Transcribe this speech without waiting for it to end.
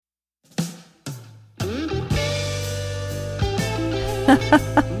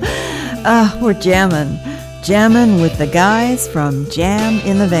We're jamming with the guys from Jam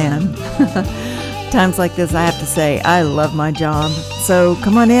in the Van. Times like this, I have to say, I love my job. So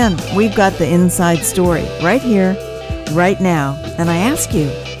come on in. We've got the inside story right here, right now. And I ask you,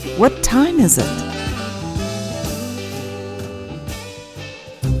 what time is it?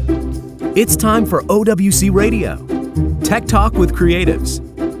 It's time for OWC Radio. Tech Talk with Creatives.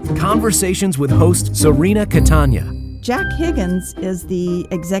 Conversations with host Serena Catania. Jack Higgins is the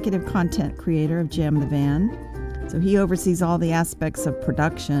executive content creator of Jam the Van. So he oversees all the aspects of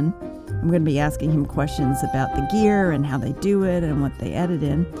production. I'm going to be asking him questions about the gear and how they do it and what they edit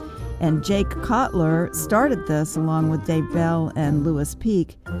in. And Jake Kotler started this along with Dave Bell and Lewis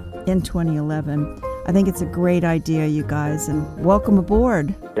Peak in 2011. I think it's a great idea, you guys, and welcome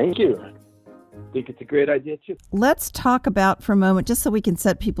aboard. Thank you. I think it's a great idea, too. Let's talk about for a moment, just so we can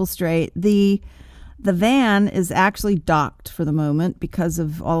set people straight, the van is actually docked for the moment because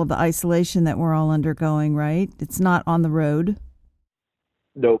of all of the isolation that we're all undergoing, right? It's not on the road.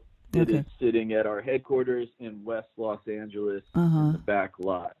 Nope. Okay. It is sitting at our headquarters in West Los Angeles in the back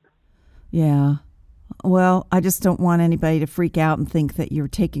lot. Yeah. Well, I just don't want anybody to freak out and think that you're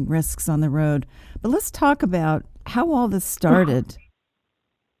taking risks on the road. But let's talk about how all this started.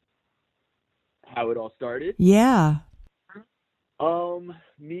 How it all started? Yeah.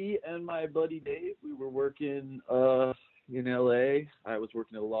 Me and my buddy Dave, we were working in LA. I was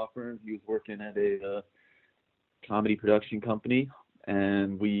working at a law firm. He was working at a comedy production company,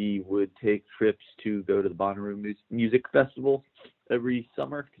 and we would take trips to go to the Bonnaroo Music Festival every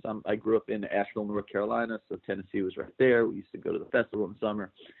summer because I grew up in Asheville, North Carolina, so Tennessee was right there. We used to go to the festival in the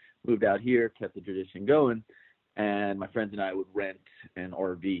summer. Moved out here, kept the tradition going, and my friends and I would rent an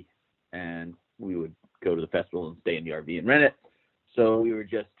RV, and we would go to the festival and stay in the RV and rent it. So we were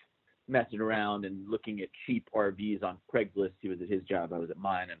just messing around and looking at cheap RVs on Craigslist. He was at his job, I was at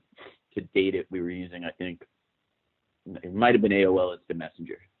mine, and to date it, we were using, I think, it might have been AOL Instant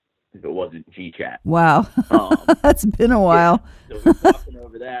Messenger if it wasn't GChat. Wow. That's been a while. Yeah. So we're talking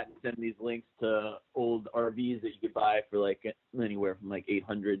over that and sending these links to old RVs that you could buy for like anywhere from like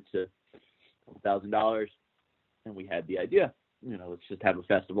 $800 to $1,000. And we had the idea, let's just have a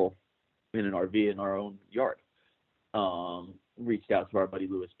festival in an RV in our own yard. Reached out to our buddy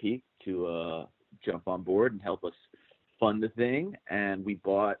Lewis Peak to jump on board and help us fund the thing. And we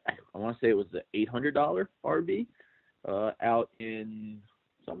bought, I want to say it was the $800 RV out in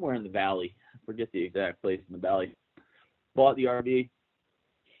somewhere in the valley. I forget the exact place in the valley. Bought the RV,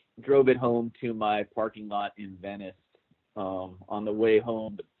 drove it home to my parking lot in Venice. On the way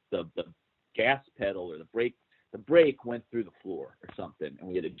home, the gas pedal or the brake went through the floor or something, and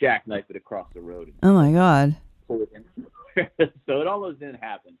we had to jackknife it across the road. Oh my God. Pull it in. So it almost didn't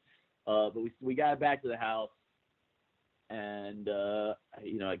happen. But we got back to the house, and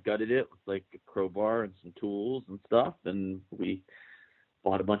I gutted it with like a crowbar and some tools and stuff, and we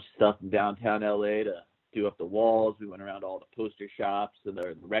bought a bunch of stuff in downtown LA to do up the walls. We went around all the poster shops and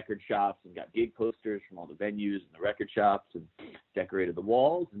the record shops and got gig posters from all the venues and the record shops and decorated the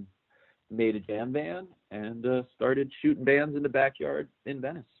walls and made a jam van and started shooting bands in the backyard in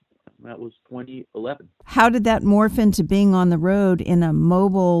Venice. That was 2011. How did that morph into being on the road in a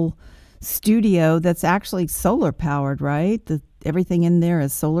mobile studio that's actually solar powered, right? Everything in there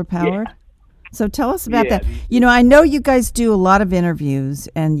is solar powered? Yeah. So tell us about that. I know you guys do a lot of interviews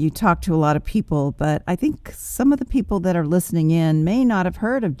and you talk to a lot of people, but I think some of the people that are listening in may not have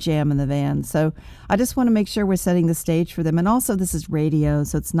heard of Jam in the Van. So I just want to make sure we're setting the stage for them. And also this is radio,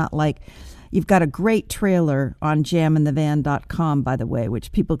 so it's not like you've got a great trailer on jaminthevan.com, by the way,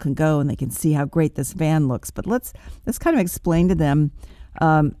 which people can go and they can see how great this van looks. But let's kind of explain to them,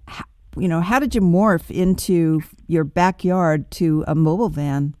 how did you morph into your backyard to a mobile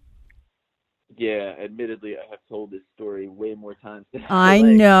van? Yeah, admittedly, I have told this story way more times than I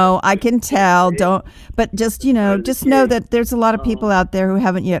know. I can tell. But just know that there's a lot of people out there who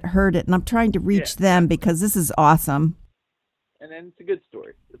haven't yet heard it, and I'm trying to reach them because this is awesome. And then it's a good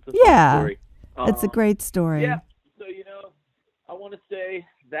story. It's a fun story. It's a great story. Yeah. So, I want to say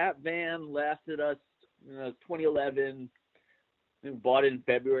that van lasted us, 2011. We bought it in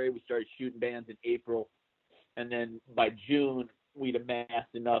February. We started shooting bands in April. And then by June, we'd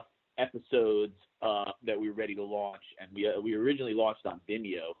amassed enough episodes that we were ready to launch. And we originally launched on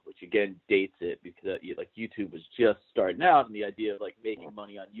Vimeo, which again dates it because YouTube was just starting out. And the idea of making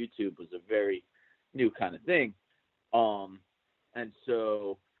money on YouTube was a very new kind of thing. And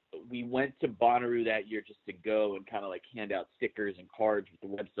so we went to Bonnaroo that year just to go and kind of hand out stickers and cards with the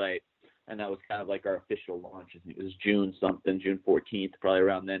website. And that was kind of our official launch. I think it was June 14th, probably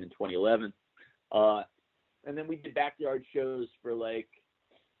around then in 2011. And then we did backyard shows for like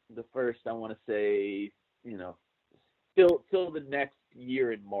the first, I want to say, till the next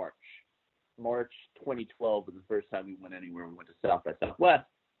year in March. March 2012 was the first time we went anywhere. We went to South by Southwest.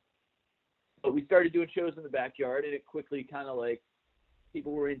 But we started doing shows in the backyard, and it quickly kind of like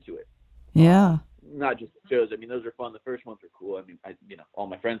people were into it. Yeah. Not just shows. I mean, those are fun. The first ones were cool. I mean, all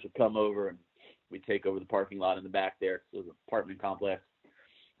my friends would come over, and we'd take over the parking lot in the back there. So it was an apartment complex.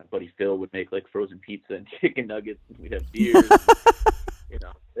 My buddy Phil would make like frozen pizza and chicken nuggets. And we'd have beers. And,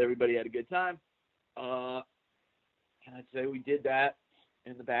 everybody had a good time. And I'd say we did that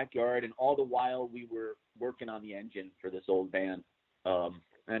in the backyard, and all the while we were working on the engine for this old band.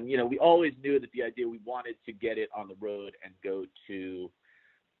 And, we always knew that the idea, we wanted to get it on the road and go to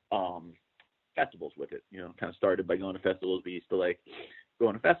festivals with it. Kind of started by going to festivals. We used to like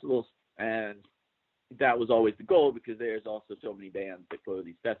going to festivals, and that was always the goal, because there's also so many bands that go to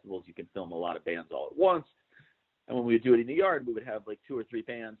these festivals. You can film a lot of bands all at once. And when we would do it in the yard, we would have like 2 or 3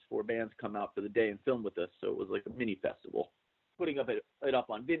 bands, 4 bands come out for the day and film with us. So it was like a mini festival. Putting it up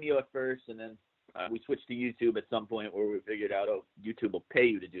on Vimeo at first, and then we switched to YouTube at some point, where we figured out, YouTube will pay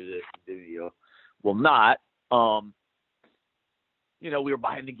you to do this. Vimeo will not. We were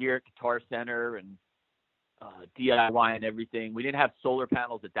buying the gear at Guitar Center and DIY and everything. We didn't have solar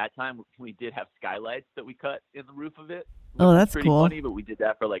panels at that time. We did have skylights that we cut in the roof of it. Oh, that's pretty cool. Funny, but we did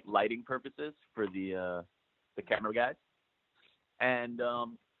that for like lighting purposes for the camera guys. And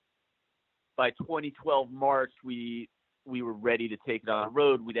by 2012 March, we were ready to take it on the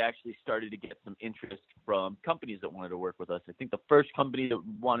road. We'd actually started to get some interest from companies that wanted to work with us. I think the first company that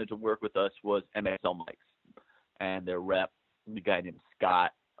wanted to work with us was MXL Mics, and their rep, the guy named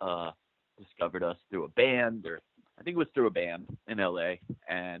Scott, discovered us through a band, or I think it was through a band in LA,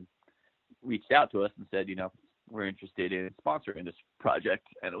 and reached out to us and said, we're interested in sponsoring this project.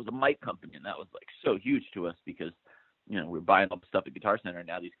 And it was a mic company, and that was like so huge to us, because we were buying all the stuff at Guitar Center, and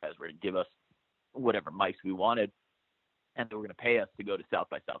now these guys were going to give us whatever mics we wanted, and they were going to pay us to go to South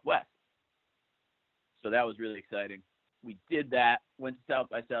by Southwest. So that was really exciting. We did that, went to South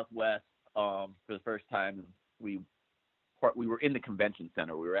by Southwest for the first time. We were in the convention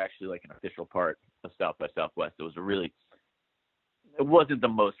center. We were actually like an official part of South by Southwest. It wasn't the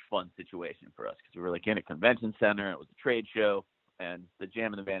most fun situation for us, because we were like in a convention center. It was a trade show, and the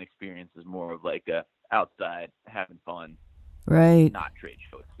Jam in the Van experience is more of like a outside having fun, right? Not trade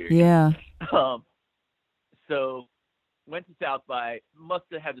show experience. Yeah. So went to South by. Must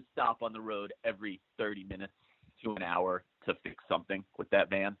have had to stop on the road every 30 minutes to an hour to fix something with that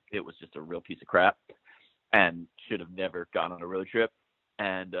van. It was just a real piece of crap, and should have never gone on a road trip.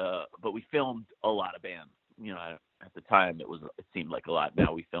 And but we filmed a lot of bands. At the time it seemed like a lot.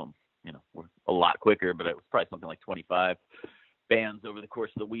 Now we film, we're a lot quicker, but it was probably something like 25 bands over the course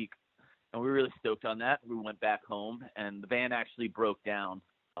of the week. And we were really stoked on that. We went back home, and the van actually broke down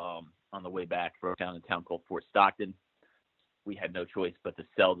on the way back, broke down in a town called Fort Stockton. We had no choice but to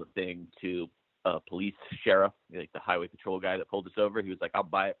sell the thing to a police sheriff, like the highway patrol guy that pulled us over. He was like, I'll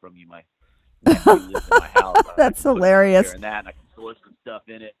buy it from you. My nephew lives in my house. That's hilarious. And I can store some stuff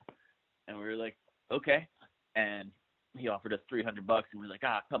in it. And we were like, okay. And he offered us $300, and we were like,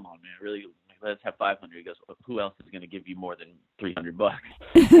 come on, man, really, let's have $500. He goes, who else is going to give you more than $300?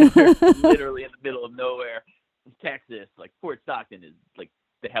 We're literally in the middle of nowhere, Texas. Like Fort Stockton is like,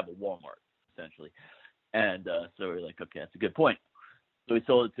 they have a Walmart essentially. And so we're like, okay, that's a good point. So we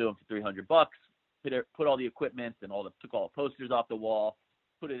sold it to him for $300. Put all the equipment and took all the posters off the wall,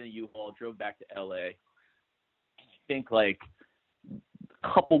 put it in a U-Haul, drove back to LA. I think like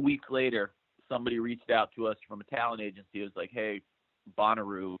a couple weeks later, somebody reached out to us from a talent agency. It was like, hey,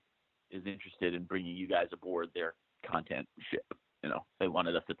 Bonnaroo is interested in bringing you guys aboard their content ship. They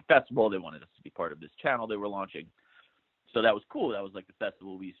wanted us at the festival. They wanted us to be part of this channel they were launching. So that was cool. That was like the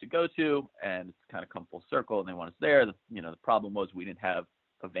festival we used to go to, and it's kind of come full circle, and they want us there. The problem was we didn't have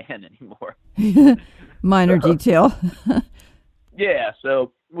a van anymore. Minor detail. Yeah.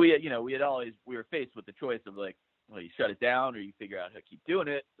 So we were faced with the choice of like, well, you shut it down or you figure out how to keep doing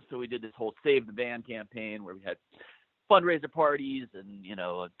it. So we did this whole Save the Van campaign, where we had fundraiser parties and,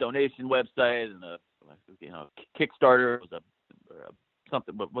 a donation website and a Kickstarter. It was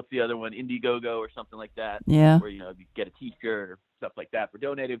something, but what's the other one? Indiegogo or something like that. Yeah. Where, you get a t-shirt or stuff like that for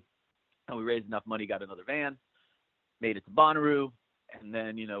donating. And we raised enough money, got another van, made it to Bonnaroo. And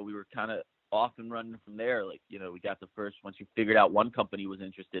then, we were kind of off and running from there. Like, we got the first, once you figured out one company was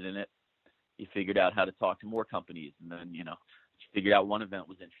interested in it, you figured out how to talk to more companies. And then, you figured out one event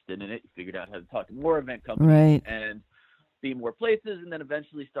was interested in it. You figured out how to talk to more event companies, right, and see more places, and then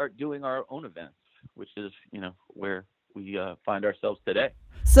eventually start doing our own events, which is, where we find ourselves today.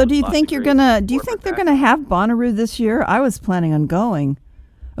 So do you think they're going to have Bonnaroo this year? I was planning on going.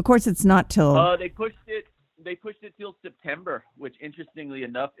 Of course, it's not till they pushed it till September, which interestingly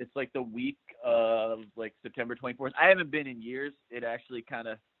enough, it's like the week of like September 24th. I haven't been in years. It actually kind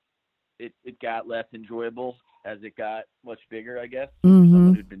of it got less enjoyable as it got much bigger, I guess. Mm-hmm.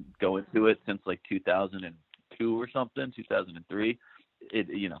 Someone who'd been going to it since like 2002 or something, 2003.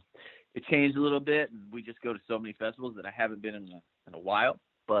 It changed a little bit, and we just go to so many festivals that I haven't been in a while.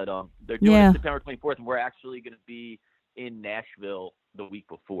 But they're doing it September 24th, and we're actually going to be in Nashville the week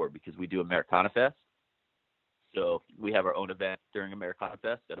before because we do Americana Fest. So we have our own event during Americana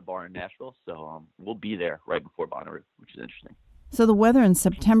Fest at a bar in Nashville. So we'll be there right before Bonnaroo, which is interesting. So the weather in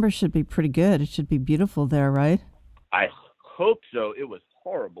September should be pretty good. It should be beautiful there, right? I hope so. It was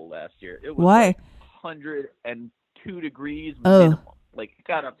horrible last year. It was Why? Like 102 degrees minimum. Like it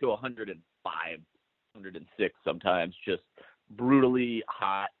got up to 105, 106 sometimes, just brutally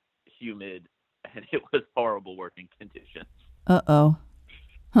hot, humid, and it was horrible working conditions. Uh-oh.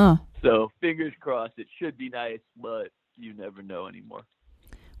 Huh. So fingers crossed, it should be nice, but you never know anymore.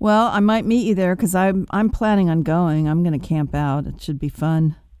 Well, I might meet you there because I'm planning on going. I'm going to camp out. It should be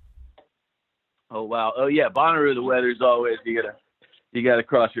fun. Oh wow! Oh yeah, Bonnaroo. The weather's always you gotta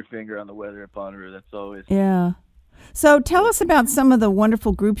cross your finger on the weather at Bonnaroo. That's always So tell us about some of the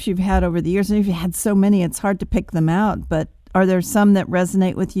wonderful groups you've had over the years. And if you've had so many, it's hard to pick them out. But are there some that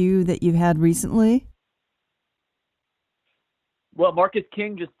resonate with you that you've had recently? Well, Marcus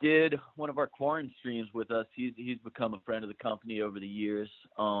King just did one of our quarantine streams with us. He's become a friend of the company over the years.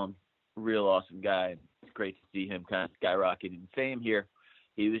 Real awesome guy. It's great to see him kind of skyrocketing in fame here.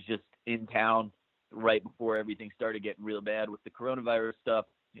 He was just in town right before everything started getting real bad with the coronavirus stuff.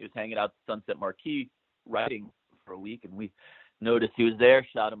 He was hanging out at Sunset Marquee writing for a week, and we noticed he was there,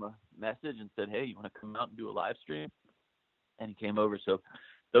 shot him a message and said, hey, you want to come out and do a live stream? And he came over. So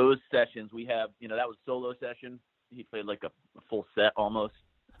those sessions we have, that was a solo session. He played like a full set almost.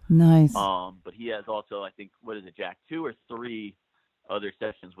 Nice. But he has also, I think, Jack, 2 or 3 other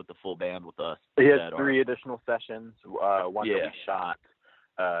sessions with the full band with us. He has 3 additional sessions. One that we shot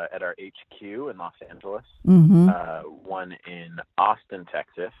at our HQ in Los Angeles, one in Austin,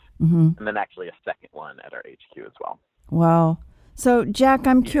 Texas, and then actually a second one at our HQ as well. Wow. So, Jack,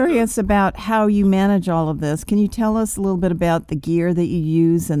 I'm curious about how you manage all of this. Can you tell us a little bit about the gear that you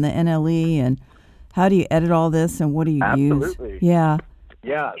use and the NLE, and how do you edit all this, and what do you use? Absolutely. Yeah.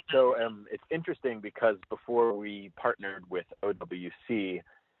 Yeah, so it's interesting because before we partnered with OWC,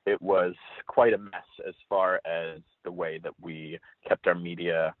 it was quite a mess as far as the way that we kept our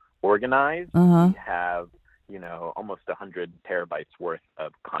media organized. We have, almost 100 terabytes worth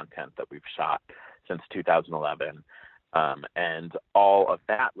of content that we've shot since 2011. And all of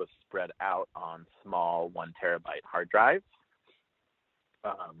that was spread out on small 1 terabyte hard drives.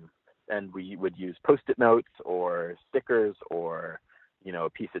 And we would use Post-it notes or stickers or, a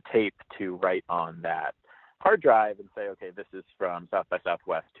piece of tape to write on that hard drive and say, okay, this is from South by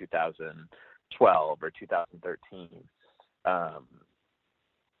Southwest 2012 or 2013.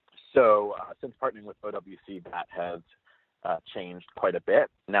 So since partnering with OWC, that has changed quite a bit.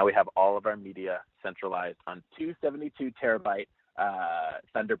 Now we have all of our media centralized on 2 72 terabyte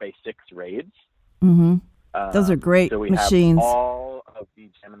Thunderbase 6 RAIDs. Those are great so we machines. Have all of the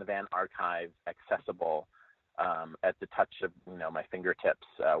Jam in the Van archives accessible at the touch of my fingertips.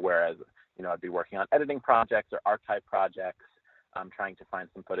 Whereas I'd be working on editing projects or archive projects. I'm trying to find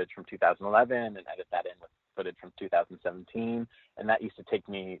some footage from 2011 and edit that in with footage from 2017. And that used to take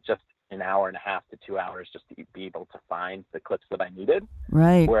me just an hour and a half to 2 hours just to be able to find the clips that I needed.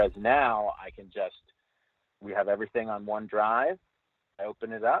 Right. Whereas now we have everything on one drive. I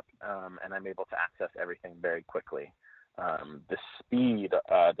open it up and I'm able to access everything very quickly. The speed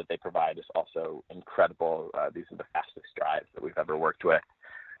that they provide is also incredible. These are the fastest drives that we've ever worked with.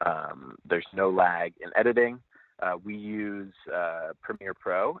 There's no lag in editing. We use Premiere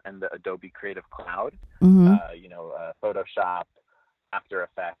Pro and the Adobe Creative Cloud. Photoshop, After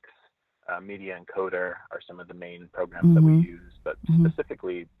Effects, Media Encoder are some of the main programs that we use, but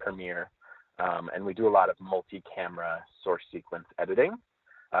specifically Premiere. And we do a lot of multi-camera source sequence editing,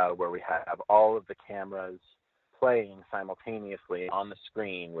 where we have all of the cameras playing simultaneously on the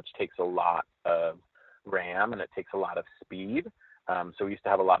screen, which takes a lot of RAM and it takes a lot of speed. So we used to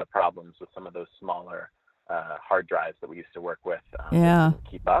have a lot of problems with some of those smaller hard drives that we used to work with. To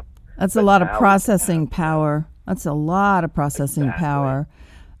keep up. That's a lot of processing power. That's a lot of processing power.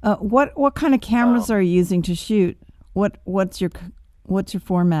 What kind of cameras are you using to shoot? What's your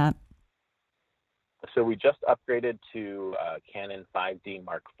format? So we just upgraded to Canon 5D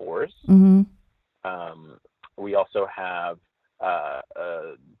Mark IVs. We also have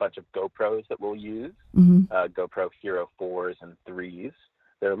a bunch of GoPros that we'll use, GoPro Hero 4s and 3s.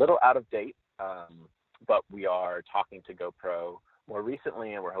 They're a little out of date, but we are talking to GoPro more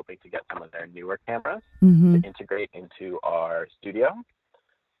recently, and we're hoping to get some of their newer cameras to integrate into our studio.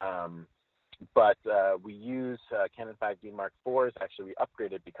 But we use Canon 5D Mark IVs. Actually, we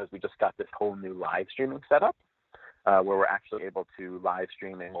upgraded because we just got this whole new live streaming setup where we're actually able to live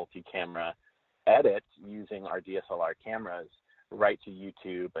stream a multi-camera edit using our DSLR cameras right to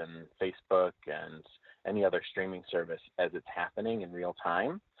YouTube and Facebook and any other streaming service as it's happening in real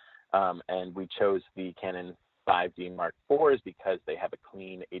time. And we chose the Canon 5D Mark IVs because they have a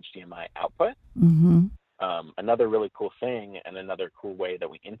clean HDMI output. Another really cool thing and another cool way that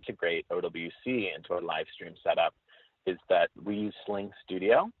we integrate OWC into our live stream setup is that we use Sling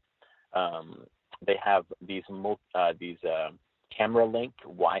Studio. They have these camera link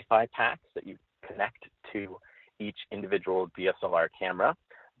Wi-Fi packs that you connect to each individual DSLR camera.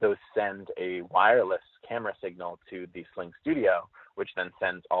 Those send a wireless camera signal to the Sling Studio, which then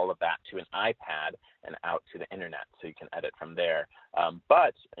sends all of that to an iPad and out to the internet, so you can edit from there.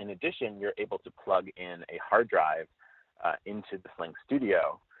 But in addition, you're able to plug in a hard drive into the Sling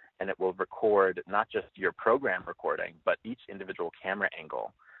Studio, and it will record not just your program recording, but each individual camera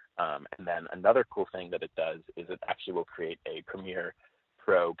angle. And then another cool thing that it does is it actually will create a Premiere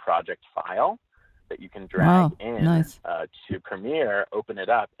Pro project file that you can drag to Premiere, open it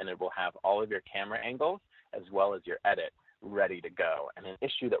up, and it will have all of your camera angles as well as your edit ready to go. And an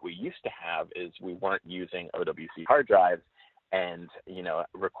issue that we used to have is we weren't using OWC hard drives and,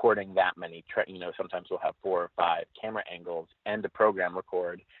 recording that many, sometimes we'll have 4 or 5 camera angles and a program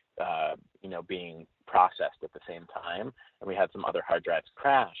record, being processed at the same time. And we had some other hard drives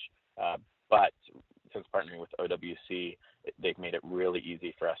crash. But since partnering with OWC, they've made it really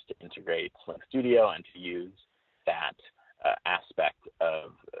easy for us to integrate Sling Studio and to use that aspect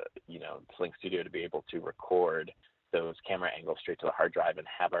of, Sling Studio to be able to record those camera angles straight to the hard drive and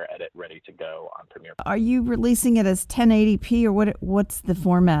have our edit ready to go on Premiere. Are you releasing it as 1080p or what's the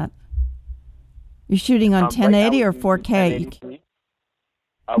format? You're shooting on 1080 or 4K?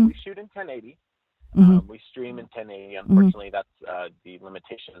 We shoot in 1080. We stream in 1080. Unfortunately, that's the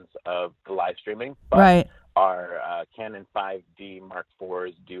limitations of the live streaming. But our Canon 5D Mark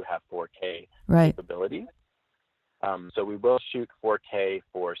IVs do have 4K capabilities. So we will shoot 4K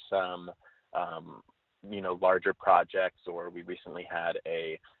for some, larger projects, or we recently had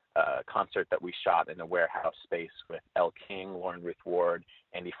a concert that we shot in a warehouse space with Elle King, Lauren Ruth Ward,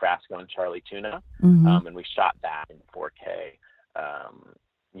 Andy Frasco, and Charlie Tuna. And we shot that in 4K.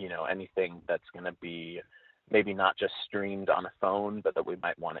 Anything that's going to be maybe not just streamed on a phone, but that we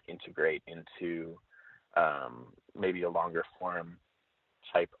might want to integrate into maybe a longer form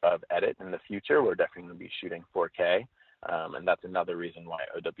type of edit in the future, we're definitely going to be shooting 4K. And that's another reason why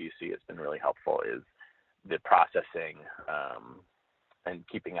OWC has been really helpful, is the processing and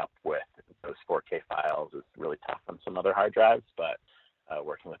keeping up with those 4K files is really tough on some other hard drives, but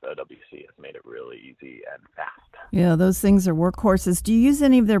working with OWC has made it really easy and fast. Yeah, those things are workhorses. Do you use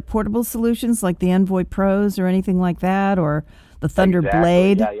any of their portable solutions like the Envoy Pros or anything like that, or the Thunder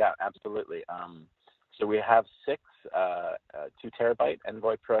Blade? Yeah, absolutely. So we have 6 2 terabyte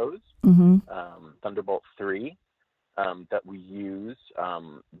Envoy Pros, Thunderbolt 3 that we use.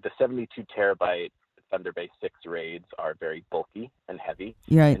 The 72 terabyte Thunderbase 6 RAIDs are very bulky and heavy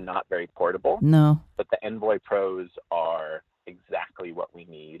and not very portable. No. But the Envoy Pros are exactly what we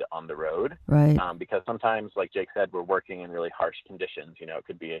need on the road. Because sometimes, like Jake said, we're working in really harsh conditions. It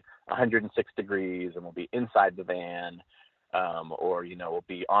could be 106 degrees and we'll be inside the van, or, we'll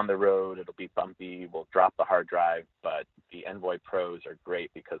be on the road, it'll be bumpy, we'll drop the hard drive. But the Envoy Pros are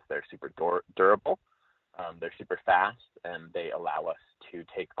great because they're super durable, they're super fast, and they allow us to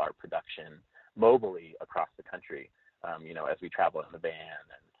take our production mobily across the country, as we travel in the van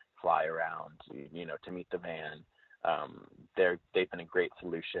and fly around, to meet the van. They've been a great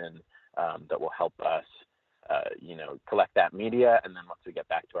solution that will help us, collect that media, and then once we get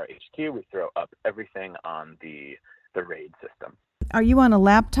back to our HQ, we throw up everything on the RAID system. Are you on a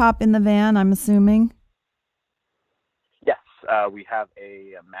laptop in the van, I'm assuming? Yes, we have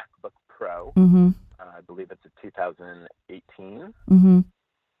a MacBook Pro. I believe it's a 2018.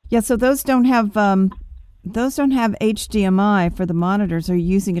 Yeah, so those don't have HDMI for the monitors. Are you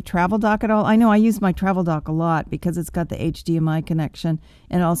using a travel dock at all? I know I use my travel dock a lot because it's got the HDMI connection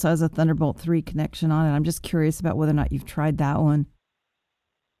and also has a Thunderbolt 3 connection on it. I'm just curious about whether or not you've tried that one.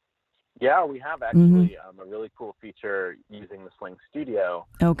 Yeah, we have actually. A really cool feature using the Sling Studio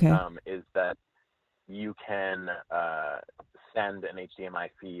is that you can send an HDMI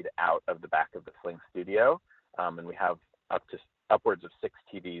feed out of the back of the Sling Studio And we have upwards of 6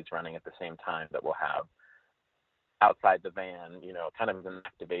 TVs running at the same time that we'll have outside the van, kind of as an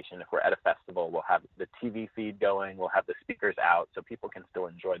activation. If we're at a festival, we'll have the TV feed going, we'll have the speakers out so people can still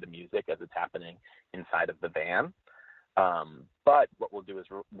enjoy the music as it's happening inside of the van. But what we'll do is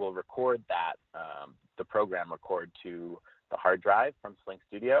we'll record that, the program record to the hard drive from Sling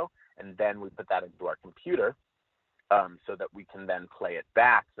Studio, and then we put that into our computer so that we can then play it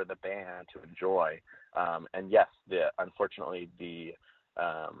back for the band to enjoy. And yes, unfortunately, the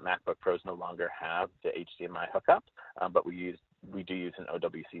MacBook Pros no longer have the HDMI hookup, but we do use an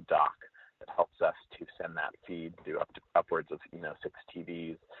OWC dock that helps us to send that feed to upwards of 6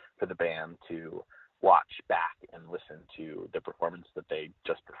 TVs for the band to watch back and listen to the performance that they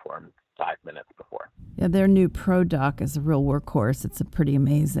just performed 5 minutes before. Yeah, their new Pro Dock is a real workhorse. It's pretty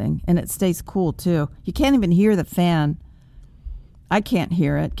amazing, and it stays cool too. You can't even hear the fan. I can't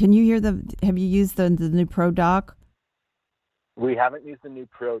hear it. Can you hear have you used the new Pro Dock? We haven't used the new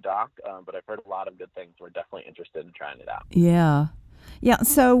Pro Dock, but I've heard a lot of good things. We're definitely interested in trying it out. Yeah.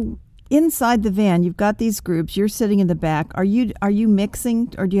 So inside the van, you've got these groups. You're sitting in the back. Are you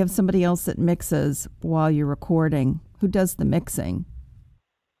mixing, or do you have somebody else that mixes while you're recording? Who does the mixing?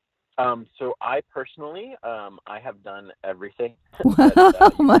 So I personally, I have done everything.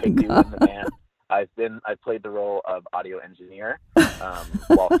 Oh my God. Do in the van. I've played the role of audio engineer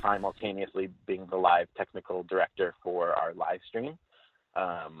while simultaneously being the live technical director for our live stream.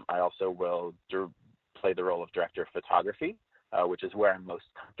 I also will play the role of director of photography, which is where I'm most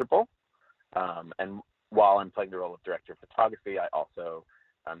comfortable. And while I'm playing the role of director of photography, I also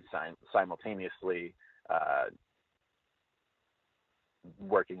simultaneously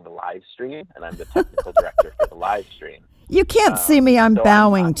working the live stream, and I'm the technical director for the live stream. You can't see me. I'm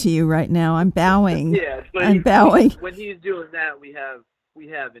bowing to you right now. I'm bowing. Yeah, but I'm bowing. When he's doing that, we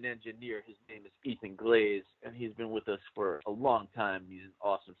have an engineer. His name is Ethan Glaze, and he's been with us for a long time. He's an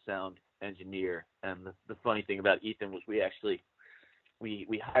awesome sound engineer. And the funny thing about Ethan was we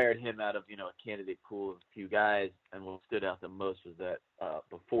hired him out of a candidate pool of a few guys, and what stood out the most was that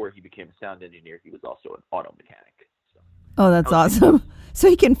before he became a sound engineer, he was also an auto mechanic. Oh, that's awesome. So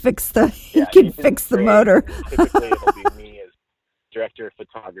he can fix the motor. Typically, it'll be me as director of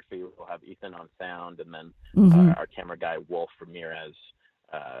photography. We'll have Ethan on sound, and then our camera guy, Wolf Ramirez,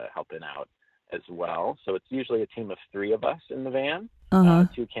 helping out as well. So it's usually a team of 3 of us in the van,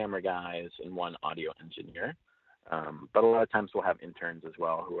 2 camera guys and 1 audio engineer. But a lot of times we'll have interns as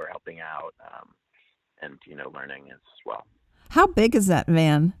well who are helping out and learning as well. How big is that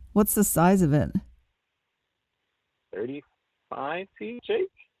van? What's the size of it? 35 feet, Jake?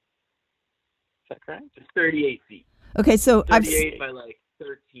 Is that correct? It's 38 feet. Okay, so 38 by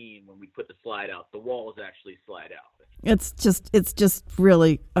 13 when we put the slide out. The walls actually slide out. It's just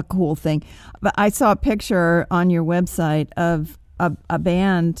really a cool thing. But I saw a picture on your website of a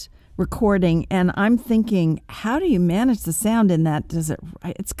band recording, and I'm thinking, how do you manage the sound in that?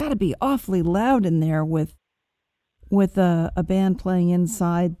 It's got to be awfully loud in there with a band playing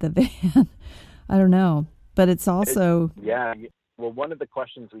inside the van. I don't know. But it's also... Well, one of the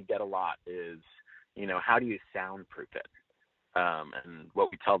questions we get a lot is, how do you soundproof it? And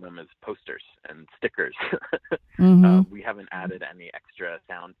what we tell them is posters and stickers. We haven't added any extra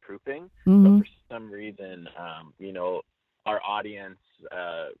soundproofing, but for some reason, our audience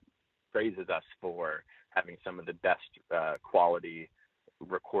praises us for having some of the best quality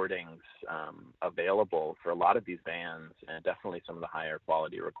recordings available for a lot of these bands, and definitely some of the higher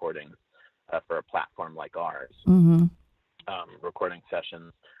quality recordings for a platform like ours. Recording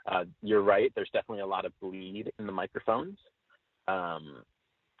sessions. You're right, there's definitely a lot of bleed in the microphones,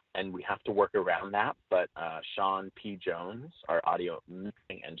 and we have to work around that, but Sean P. Jones, our audio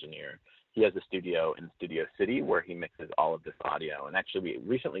mixing engineer, he has a studio in Studio City where he mixes all of this audio, and actually we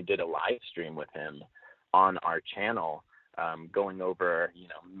recently did a live stream with him on our channel, going over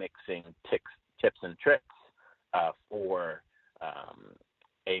mixing tips and tricks for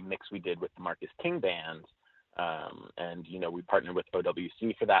a mix we did with the Marcus King Band. And we partnered with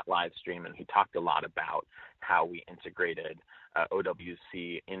OWC for that live stream, and he talked a lot about how we integrated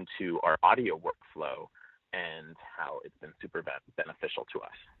OWC into our audio workflow and how it's been super beneficial to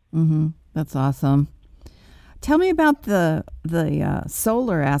us. That's awesome. Tell me about the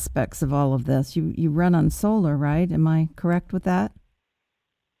solar aspects of all of this. You run on solar, right? Am I correct with that?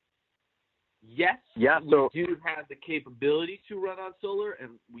 Yes. Yeah. So we do have the capability to run on solar,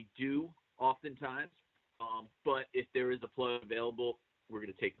 and we do oftentimes. But if there is a plug available, we're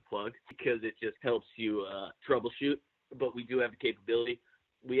going to take the plug because it just helps you troubleshoot. But we do have the capability.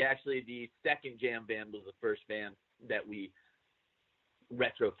 The second Jam van was the first van that we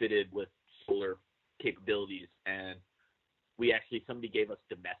retrofitted with solar capabilities, and somebody gave us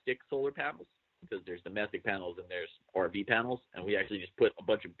domestic solar panels, because there's domestic panels and there's RV panels, and we actually just put a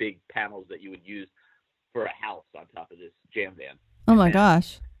bunch of big panels that you would use for a house on top of this jam van. Oh my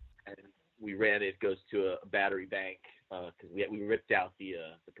gosh. And we ran it goes to a battery bank, because we ripped out the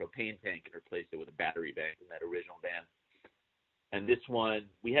propane tank and replaced it with a battery bank in that original van. And this one,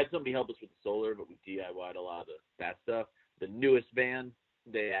 we had somebody help us with the solar, but we DIY'd a lot of that stuff. The newest van,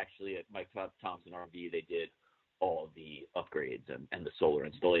 they actually, at Mike Thompson RV, they did all the upgrades and the solar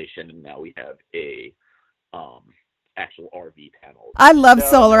installation, and now we have a actual RV panel. I love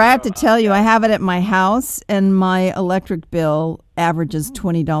solar. I have to tell you, I have it at my house, and my electric bill averages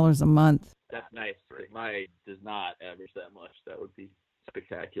 $20 a month. That's nice. Mine does not average that much. That would be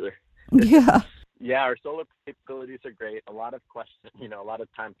spectacular. Yeah. Yeah, our solar capabilities are great. A lot of questions, a lot of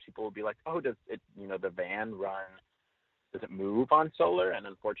times people will be like, oh, does it, the van run, does it move on solar? And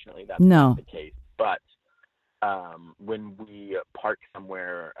unfortunately, that's not the case. But when we park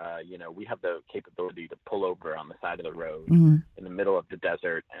somewhere, we have the capability to pull over on the side of the road in the middle of the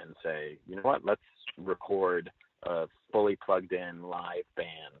desert and say, you know what, let's record a fully plugged in live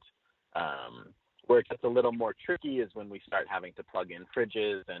band. Where it gets a little more tricky is when we start having to plug in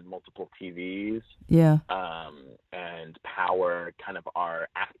fridges and multiple TVs, and power kind of our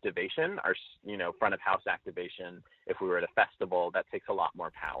activation, our front of house activation. If we were at a festival, that takes a lot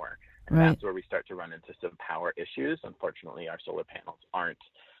more power, and that's where we start to run into some power issues. Unfortunately, our solar panels aren't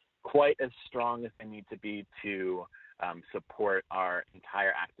quite as strong as they need to be to support our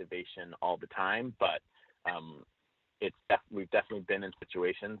entire activation all the time, but we've definitely been in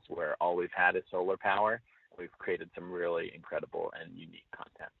situations where all we've had is solar power. We've created some really incredible and unique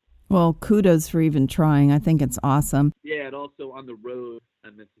content. Well, kudos for even trying. I think it's awesome. Yeah, and also on the road, I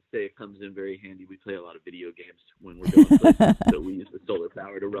meant to say it comes in very handy. We play a lot of video games when we're going places, so we use the solar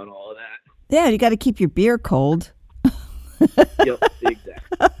power to run all of that. Yeah, you got to keep your beer cold. Yep,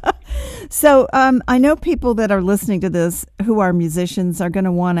 exactly. So I know people that are listening to this who are musicians are going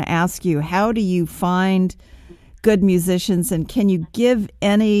to want to ask you, how do you find good musicians, and can you give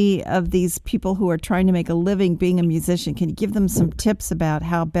any of these people who are trying to make a living being a musician, can you give them some tips about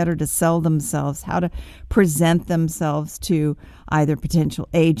how better to sell themselves, how to present themselves to either potential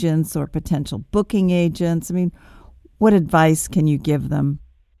agents or potential booking agents? I mean, what advice can you give them?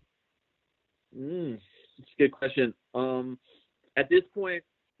 It's a good question. At this point,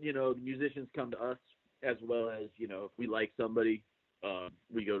 the musicians come to us, as well as, if we like somebody,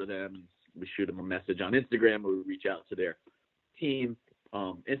 we go to them and we shoot them a message on Instagram, or we reach out to their team.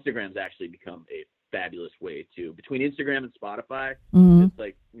 Instagram's actually become a fabulous way to, between Instagram and Spotify, it's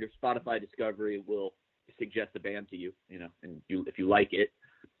like your Spotify discovery will suggest a band to you, and if you like it,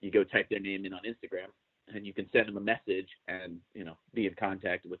 you go type their name in on Instagram, and you can send them a message and, be in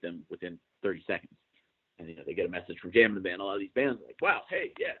contact with them within 30 seconds. And, they get a message from Jam the Band. A lot of these bands are like, wow,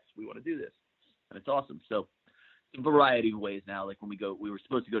 hey, yes, we want to do this. And it's awesome. So, a variety of ways now. Like when we were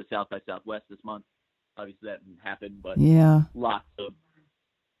supposed to go to South by Southwest this month. Obviously that didn't happen, but lots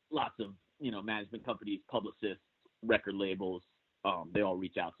of management companies, publicists, record labels, they all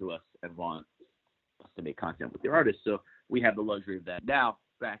reach out to us and want us to make content with their artists. So we have the luxury of that now.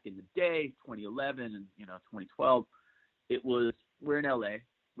 Back in the day, 2011 and 2012, we're in LA,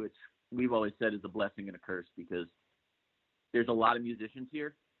 which we've always said is a blessing and a curse, because there's a lot of musicians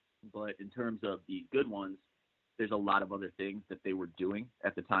here, but in terms of the good ones, there's a lot of other things that they were doing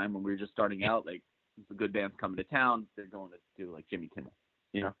at the time when we were just starting out. Like, the good bands coming to town, they're going to do like Jimmy Kimmel,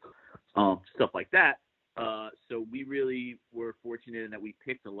 stuff like that. So we really were fortunate in that we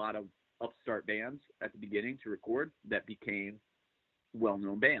picked a lot of upstart bands at the beginning to record that became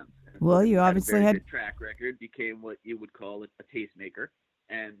well-known bands. Well, you obviously had a good track record, became what you would call a tastemaker,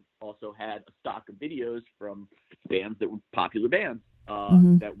 and also had a stock of videos from bands that were popular bands.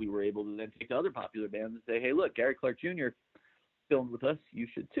 That we were able to then take to other popular bands and say, hey, look, Gary Clark Jr. filmed with us. You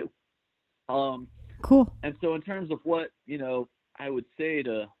should too. Cool. And so in terms of what, I would say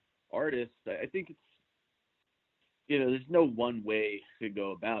to artists, I think it's, there's no one way to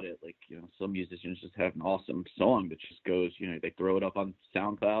go about it. Like, some musicians just have an awesome song that just goes, they throw it up on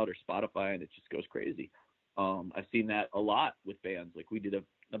SoundCloud or Spotify and it just goes crazy. I've seen that a lot with bands. Like we did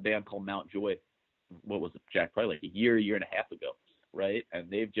a band called Mount Joy. What was it, Jack? Probably like a year and a half ago. Right. And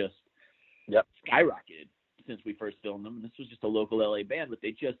they've just skyrocketed since we first filmed them. And this was just a local LA band, but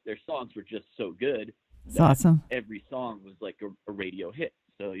their songs were just so good. It's awesome. Every song was like a radio hit.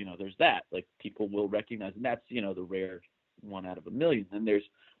 So, there's that, like people will recognize, and that's, the rare one out of a million. And there's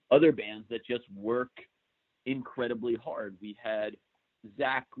other bands that just work incredibly hard. We had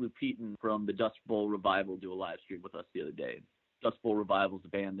Zach Lupitan from the Dust Bowl Revival do a live stream with us the other day. Dust Bowl Revival's a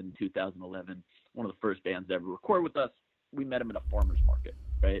band in 2011, one of the first bands to ever record with us. We met them at a farmer's market,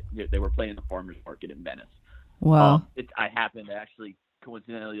 right? They were playing the farmer's market in Venice. Wow. I happened to actually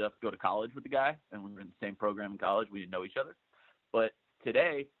coincidentally go to college with the guy, and we were in the same program in college. We didn't know each other. But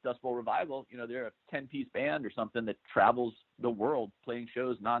today, Dust Bowl Revival, they're a 10-piece band or something that travels the world playing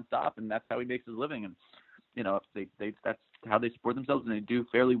shows nonstop, and that's how he makes his living. And, that's how they support themselves, and they do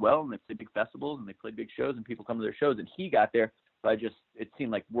fairly well, and they play big festivals, and they play big shows, and people come to their shows. And he got there by it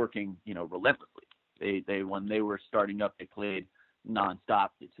seemed like working, relentlessly. When they were starting up, they played nonstop.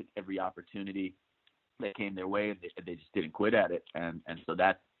 They took every opportunity that came their way, and they just didn't quit at it. And so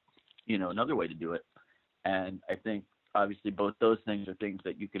that's, another way to do it. And I think obviously both those things are things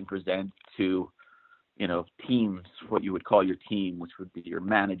that you can present to, teams, what you would call your team, which would be your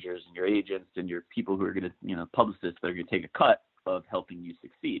managers and your agents and your people who are going to, publicists that are going to take a cut of helping you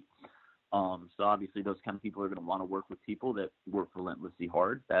succeed. So obviously those kind of people are going to want to work with people that work relentlessly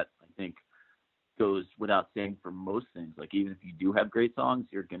hard. That, I think, goes without saying for most things. Like, even if you do have great songs,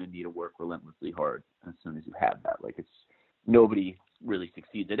 you're going to need to work relentlessly hard as soon as you have that. Like, nobody really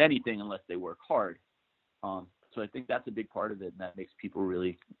succeeds at anything unless they work hard. So I think that's a big part of it, and that makes people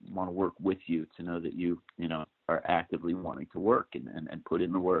really want to work with you, to know that you are actively wanting to work and put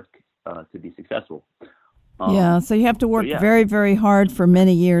in the work to be successful. So you have to work very, very hard for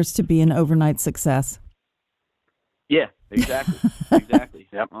many years to be an overnight success. Yeah, exactly. Exactly.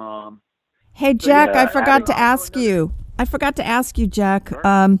 Yep. Hey, Jack, I forgot to ask you, Jack,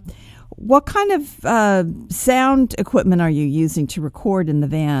 sure. What kind of sound equipment are you using to record in the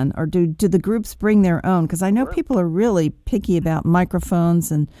van? Or do the groups bring their own? Because I know people are really picky about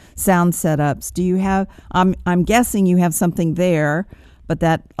microphones and sound setups. Do you have, I'm guessing you have something there, but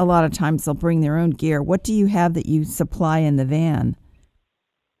that a lot of times they'll bring their own gear. What do you have that you supply in the van?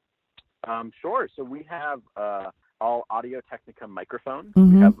 Sure. So we have all Audio-Technica microphones.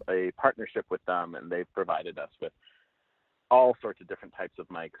 Mm-hmm. We have a partnership with them, and they've provided us with all sorts of different types of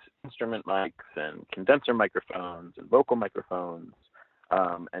mics, instrument mics and condenser microphones and vocal microphones.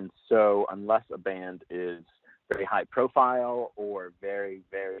 And so unless a band is very high profile or very,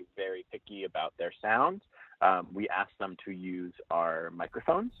 very, very picky about their sound, we ask them to use our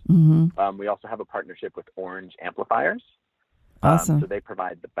microphones. Mm-hmm. We also have a partnership with Orange Amplifiers. Awesome. So they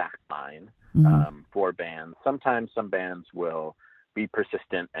provide the backline Mm-hmm. for bands. Sometimes some bands will be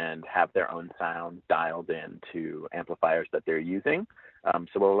persistent and have their own sound dialed in to amplifiers that they're using.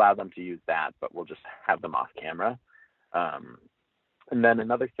 So we'll allow them to use that, but we'll just have them off camera. And then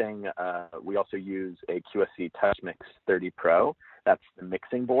another thing, we also use a QSC TouchMix 30 Pro. That's the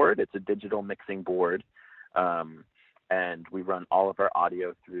mixing board. It's a digital mixing board. And we run all of our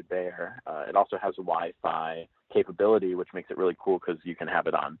audio through there. It also has a Wi-Fi capability, which makes it really cool because you can have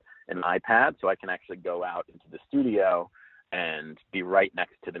it on an iPad. So I can actually go out into the studio and be right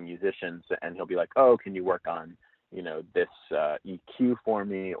next to the musicians, and he'll be like, oh, can you work on, this EQ for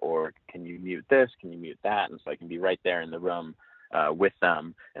me, or can you mute this, can you mute that? And so I can be right there in the room with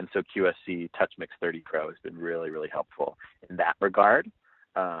them. And so QSC TouchMix 30 Pro has been really, really helpful in that regard.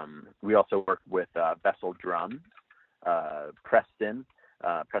 We also work with Vessel Drums. Preston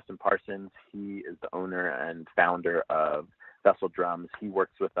Parsons, he is the owner and founder of Vessel Drums. He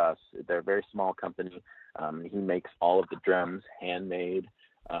works with us. They're a very small company. He makes all of the drums handmade.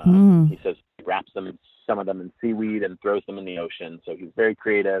 He says he wraps them, some of them in seaweed, and throws them in the ocean. So he's very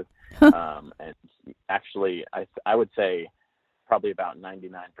creative. And actually, I would say probably about 99%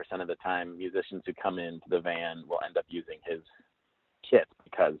 of the time, musicians who come into the van will end up using his kit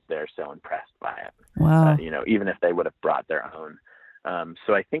because they're so impressed by it. Wow. Even if they would have brought their own.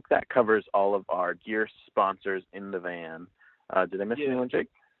 So I think that covers all of our gear sponsors in the van. Did I miss anyone, Jake?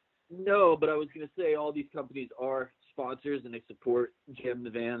 No, but I was going to say all these companies are sponsors and they support Jam the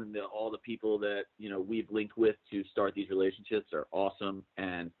Van, and all the people that, we've linked with to start these relationships are awesome.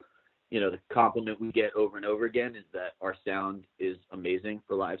 And, the compliment we get over and over again is that our sound is amazing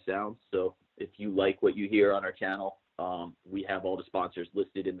for live sound. So if you like what you hear on our channel, we have all the sponsors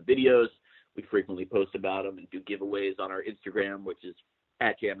listed in the videos. We frequently post about them and do giveaways on our Instagram, which is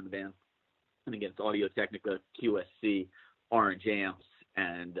 @Jam in the Van. And again, it's Audio-Technica, QSC, Orange Amps,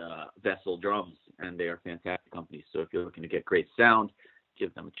 and Vessel Drums, and they are fantastic companies. So if you're looking to get great sound,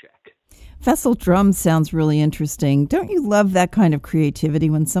 give them a check. Vessel Drums sounds really interesting. Don't you love that kind of creativity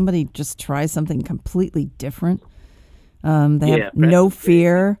when somebody just tries something completely different? They have no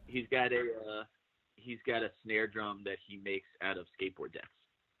fear. He's got a snare drum that he makes out of skateboard decks.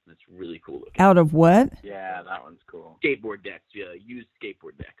 That's really cool looking. Out of what? Yeah, that one's cool. Skateboard decks. Yeah, used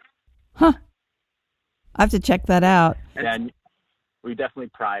skateboard decks. Huh. I have to check that out. And we definitely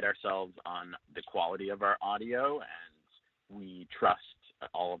pride ourselves on the quality of our audio, and we trust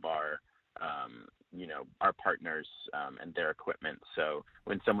all of our our partners and their equipment. So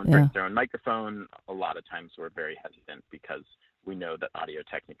when someone brings their own microphone, a lot of times we're very hesitant because we know that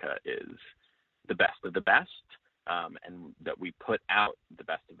Audio-Technica is the best of the best, and that we put out the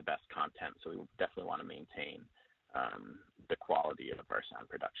best of the best content. So we definitely want to maintain the quality of our sound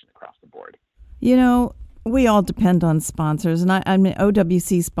production across the board. We all depend on sponsors, and I mean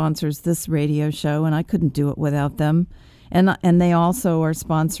OWC sponsors this radio show, and I couldn't do it without them. And they also are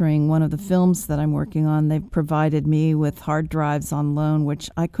sponsoring one of the films that I'm working on. They've provided me with hard drives on loan, which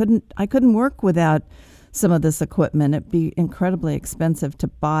I couldn't work without some of this equipment. It'd be incredibly expensive to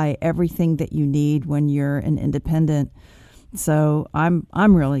buy everything that you need when you're an independent. So I'm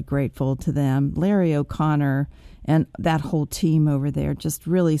really grateful to them. Larry O'Connor and that whole team over there just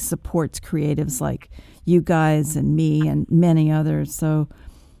really supports creatives like you guys and me and many others. So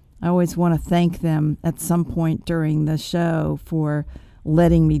I always want to thank them at some point during the show for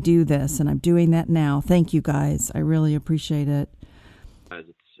letting me do this, and I'm doing that now. Thank you guys. I really appreciate it.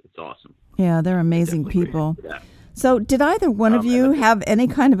 It's awesome. Yeah, they're amazing people. So did either one of you have any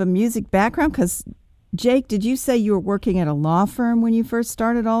kind of a music background? Because, Jake, did you say you were working at a law firm when you first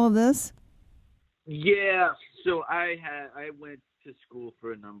started all of this? Yeah. So I went to school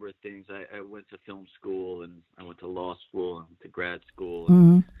for a number of things. I went to film school, and I went to law school, and to grad school.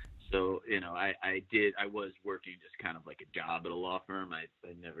 Mm-hmm. So, I was working just kind of like a job at a law firm. I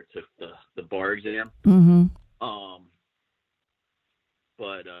never took the bar exam. Mm-hmm.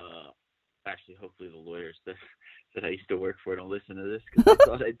 But actually, hopefully the lawyers that I used to work for don't listen to this, because I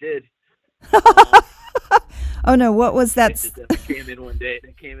thought I did. Oh, no, what was that? They came in one day,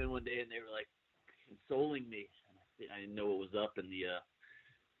 and they were like consoling me. I didn't know what was up, and the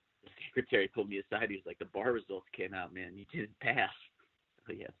secretary pulled me aside. He was like, "The bar results came out, man. You didn't pass."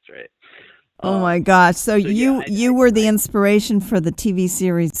 Oh, yeah, that's right. Oh my gosh! So you were the inspiration for the TV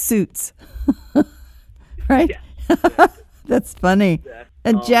series Suits, right? Yeah. That's funny.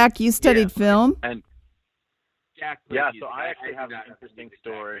 And Jack, you studied film. And Jack, so I actually have an interesting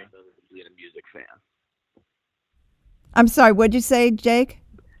story. Being a music fan. I'm sorry. What'd you say, Jake?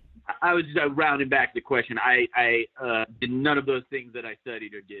 I was just rounding back the question. I did none of those things that I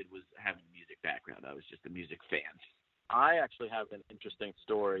studied or did was having a music background. I was just a music fan. I actually have an interesting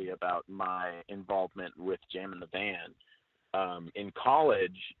story about my involvement with Jam in the Van. In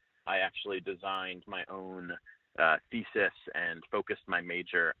college, I actually designed my own thesis and focused my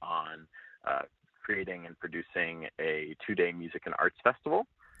major on creating and producing a 2-day music and arts festival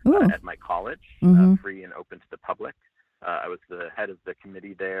at my college, free and open to the public. I was the head of the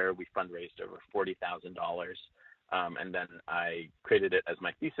committee there. We fundraised over $40,000. And then I created it as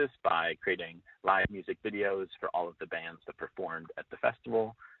my thesis by creating live music videos for all of the bands that performed at the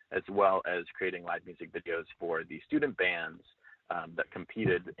festival, as well as creating live music videos for the student bands that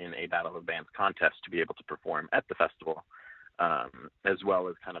competed in a Battle of Bands contest to be able to perform at the festival, as well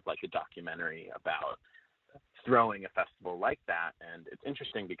as kind of like a documentary about throwing a festival like that. And it's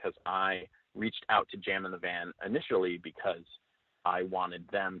interesting because I reached out to Jam in the Van initially because I wanted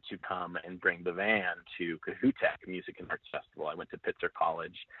them to come and bring the van to Cahootech Music and Arts Festival. I went to Pitzer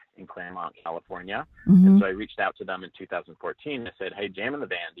College in Claremont, California. Mm-hmm. And so I reached out to them in 2014. I said, "Hey, Jam in the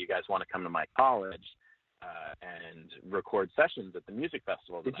Van, do you guys want to come to my college and record sessions at the music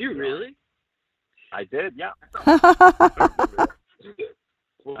festival?" Did you really? I did, yeah.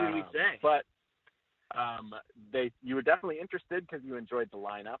 What did we say? But you were definitely interested because you enjoyed the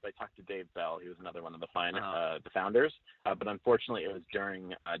lineup. I talked to Dave Bell. He was another one of the the founders. But unfortunately, it was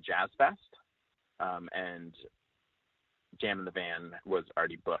during Jazz Fest, and Jam in the Van was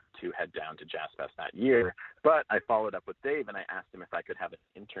already booked to head down to Jazz Fest that year. But I followed up with Dave, and I asked him if I could have an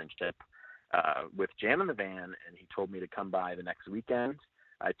internship with Jam in the Van, and he told me to come by the next weekend.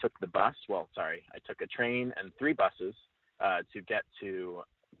 I took I took a train and 3 buses to get to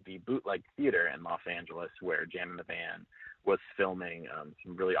the Bootleg Theater in Los Angeles, where Jam in the Van was filming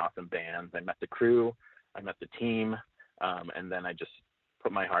some really awesome bands. I met the crew, I met the team, and then I just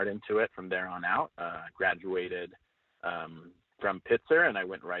put my heart into it from there on out. Graduated from Pitzer, and I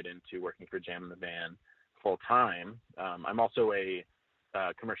went right into working for Jam in the Van full time. I'm also a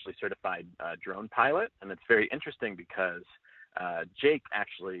commercially certified drone pilot, and it's very interesting because Jake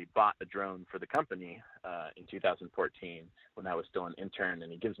actually bought a drone for the company in 2014 when I was still an intern,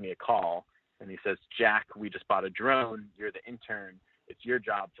 and he gives me a call and he says, "Jack, we just bought a drone. You're the intern. It's your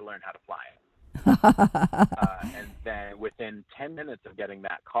job to learn how to fly it." And then within 10 minutes of getting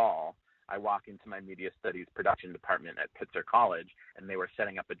that call, I walk into my media studies production department at Pitzer College, and they were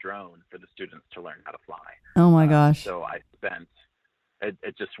setting up a drone for the students to learn how to fly. Oh my gosh. So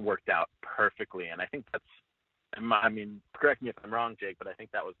it just worked out perfectly. And I think that's I mean, correct me if I'm wrong, Jake, but I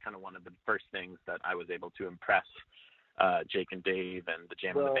think that was kind of one of the first things that I was able to impress Jake and Dave and the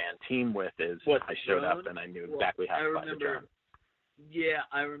Jam in the Van team with is I showed up and I knew exactly how to fly the drone. Yeah,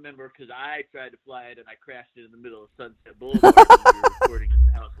 I remember because I tried to fly it and I crashed it in the middle of Sunset Boulevard when we were recording at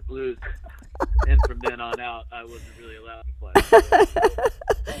the House of Blues. And from then on out, I wasn't really allowed to fly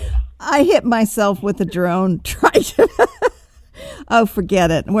it. I hit myself with a drone trying to... Oh,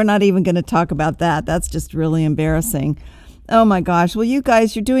 forget it. We're not even going to talk about that. That's just really embarrassing. Oh, my gosh. Well, you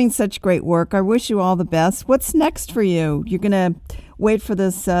guys, you're doing such great work. I wish you all the best. What's next for you? You're going to wait for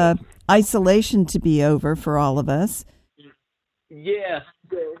this isolation to be over for all of us. Yes.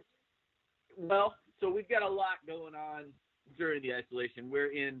 Well, so we've got a lot going on during the isolation.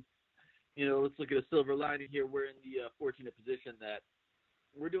 We're in, let's look at a silver lining here. We're in the fortunate position that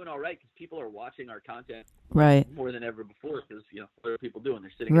we're doing all right because people are watching our content more than ever before because, what are people doing?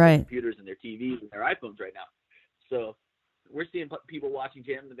 They're sitting at their computers and their TVs and their iPhones right now. So we're seeing people watching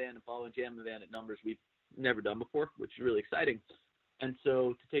Jam in the Van and following Jam in the Van at numbers we've never done before, which is really exciting. And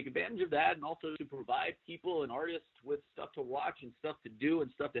so to take advantage of that and also to provide people and artists with stuff to watch and stuff to do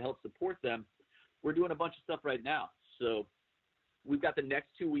and stuff to help support them, we're doing a bunch of stuff right now. So we've got the next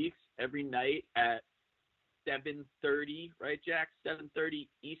 2 weeks every night at 7:30, right, Jack? 7:30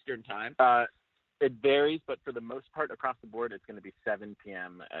 Eastern time. It varies, but for the most part across the board, it's going to be 7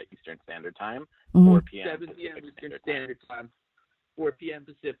 p.m. Eastern Standard Time, 4 p.m. 7 p.m. Eastern Standard Time, 4 p.m.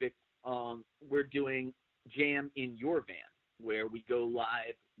 Pacific. We're doing Jam in Your Van, where we go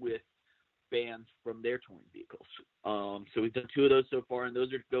live with bands from their touring vehicles. So we've done 2 of those so far, and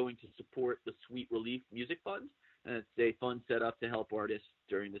those are going to support the Sweet Relief Music Fund. And it's a fund set up to help artists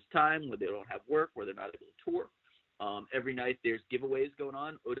during this time where they don't have work, where they're not able to tour. Every night there's giveaways going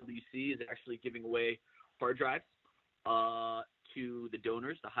on. OWC is actually giving away hard drives to the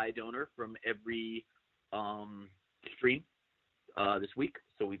donors, the high donor from every stream this week.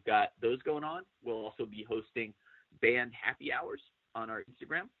 So we've got those going on. We'll also be hosting band happy hours on our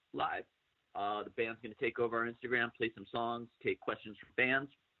Instagram live. The band's going to take over our Instagram, play some songs, take questions from fans.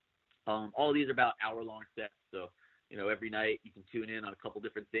 All these are about hour-long sets. So, every night you can tune in on a couple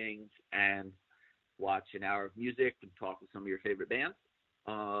different things and watch an hour of music and talk with some of your favorite bands.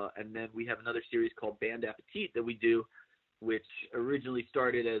 And then we have another series called Band Appetit that we do, which originally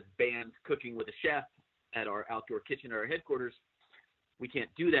started as bands cooking with a chef at our outdoor kitchen at our headquarters. We can't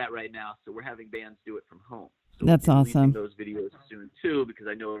do that right now, so we're having bands do it from home. So that's awesome. Those videos soon too, because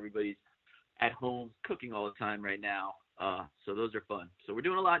I know everybody's at home cooking all the time right now. So those are fun. So we're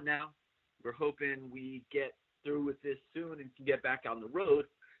doing a lot now. We're hoping we get through with this soon and can get back on the road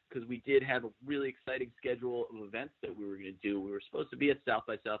because we did have a really exciting schedule of events that we were going to do. We were supposed to be at South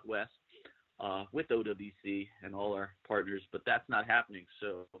by Southwest with OWC and all our partners, but that's not happening.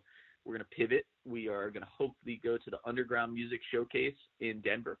 So we're going to pivot. We are going to hopefully go to the Underground Music Showcase in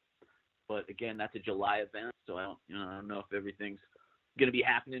Denver. But again, that's a July event, so I don't know if everything's going to be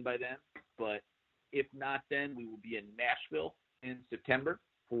happening by then. But if not, then we will be in Nashville in September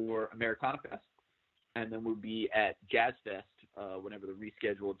for Americana Fest, and then we'll be at Jazz Fest whenever the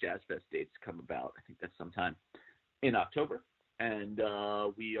rescheduled Jazz Fest dates come about. I think that's sometime in October. And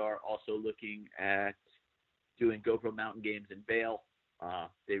we are also looking at doing GoPro Mountain Games in Vail.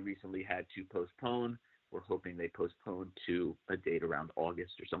 They recently had to postpone. We're hoping they postpone to a date around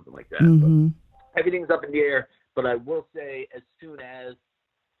August or something like that. Mm-hmm. But everything's up in the air. But I will say, as soon as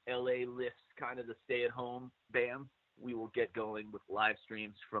LA lifts kind of the stay-at-home ban, we will get going with live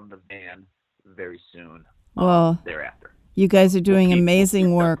streams from the van very soon. Thereafter. You guys are doing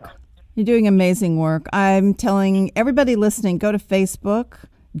amazing work. You're doing amazing work. I'm telling everybody listening, go to Facebook,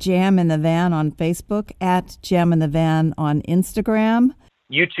 Jam in the Van on Facebook, at Jam in the Van on Instagram.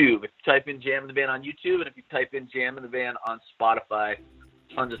 YouTube. If you type in Jam in the Van on YouTube, and if you type in Jam in the Van on Spotify,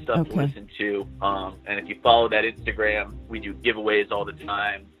 tons of stuff to listen to. And if you follow that Instagram, we do giveaways all the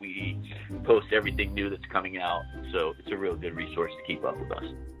time. We post everything new that's coming out. So it's a real good resource to keep up with us.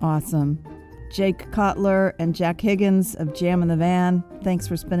 Awesome. Jake Kotler and Jack Higgins of Jam in the Van, thanks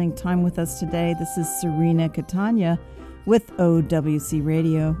for spending time with us today. This is Serena Catania with OWC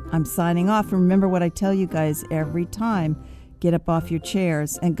Radio. I'm signing off. Remember what I tell you guys every time. Get up off your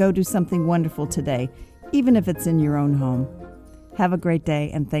chairs and go do something wonderful today, even if it's in your own home. Have a great day,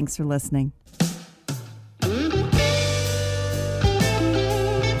 and thanks for listening.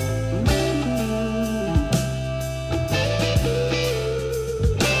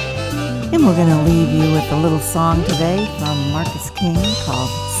 And we're going to leave you with a little song today from Marcus King called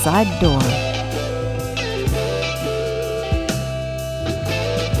Side Door.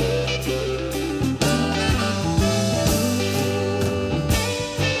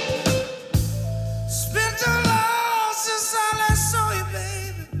 Spent a lot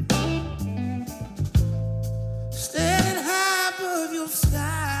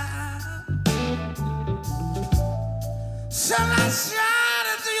till I shine.